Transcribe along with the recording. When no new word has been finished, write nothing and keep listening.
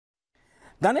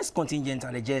Ghana's contingent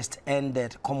at the just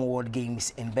ended Commonwealth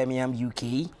Games in Birmingham,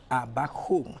 UK are back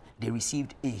home. They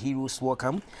received a hero's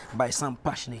welcome by some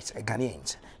passionate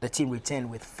Ghanaians. The team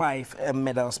returned with 5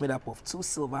 medals made up of 2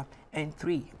 silver and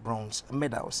 3 bronze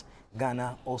medals.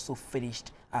 Ghana also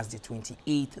finished as the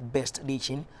 28th best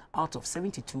nation out of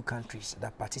 72 countries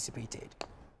that participated.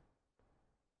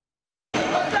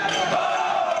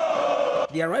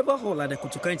 The arrival hall at the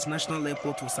Kotoka International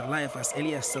Airport was alive as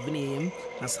early as 7 a.m.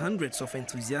 as hundreds of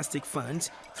enthusiastic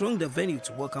fans thronged the venue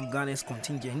to welcome Ghana's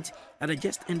contingent at the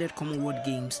just-ended Commonwealth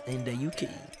Games in the UK.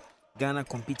 Ghana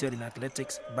competed in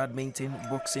athletics, badminton,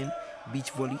 boxing,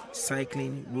 beach volley,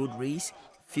 cycling, road race,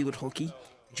 field hockey,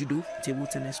 judo, table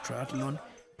tennis, triathlon,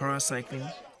 paracycling,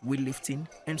 weightlifting,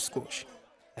 and squash.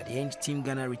 At the end, Team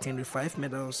Ghana returned with 5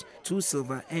 medals, 2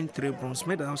 silver and 3 bronze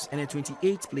medals, and a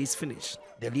 28th place finish.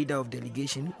 The leader of the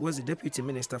delegation was the Deputy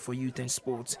Minister for Youth and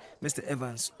Sports, Mr.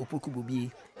 Evans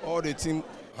Opoku-Bobie. All the team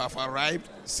have arrived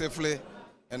safely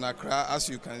in Accra, as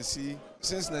you can see.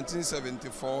 Since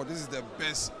 1974, this is the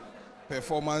best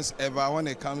performance ever when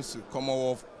it comes to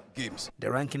Commonwealth Games.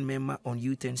 The ranking member on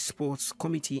Youth and Sports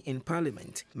Committee in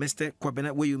Parliament, Mr.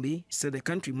 Kwabena Weyume, said the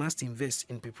country must invest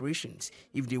in preparations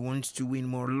if they want to win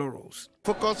more laurels.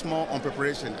 Focus more on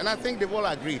preparation, and I think they've all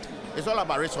agreed. It's all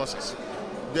about resources.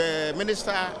 The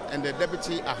minister and the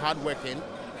deputy are hardworking.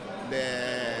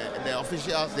 The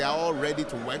officials, they are all ready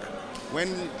to work.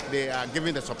 When they are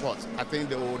given the support, I think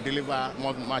they will deliver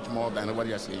much more than what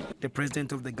you are saying. The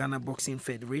president of the Ghana Boxing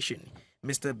Federation,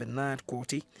 Mr. Bernard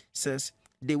Quarty, says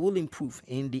they will improve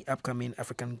in the upcoming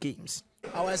African Games.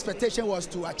 Our expectation was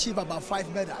to achieve about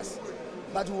 5 medals,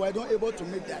 but we were not able to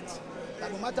make that.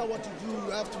 But no matter what you do,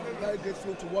 you have to be very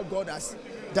grateful to what God has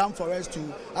done for us to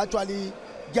actually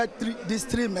get these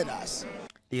 3 medals.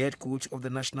 The head coach of the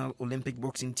National Olympic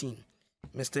boxing team,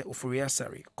 Mr.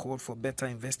 Oforiasari, called for better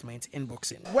investment in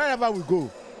boxing. Wherever we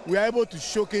go, we are able to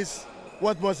showcase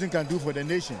what boxing can do for the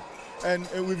nation. And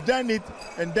we've done it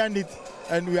and done it,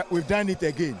 and we've done it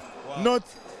again. Wow. Not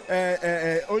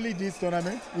only this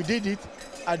tournament, we did it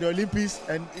at the Olympics,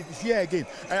 and it is here again.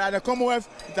 And at the Commonwealth,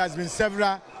 it has been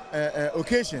several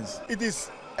occasions. It is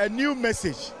a new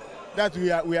message that we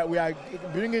are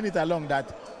bringing it along,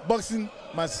 that boxing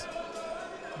must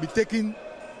be taken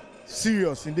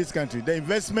serious in this country. The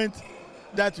investment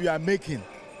that we are making,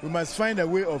 we must find a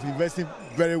way of investing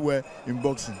very well in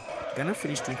boxing. Ghana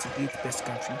finished 28th best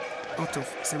country out of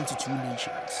 72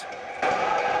 nations.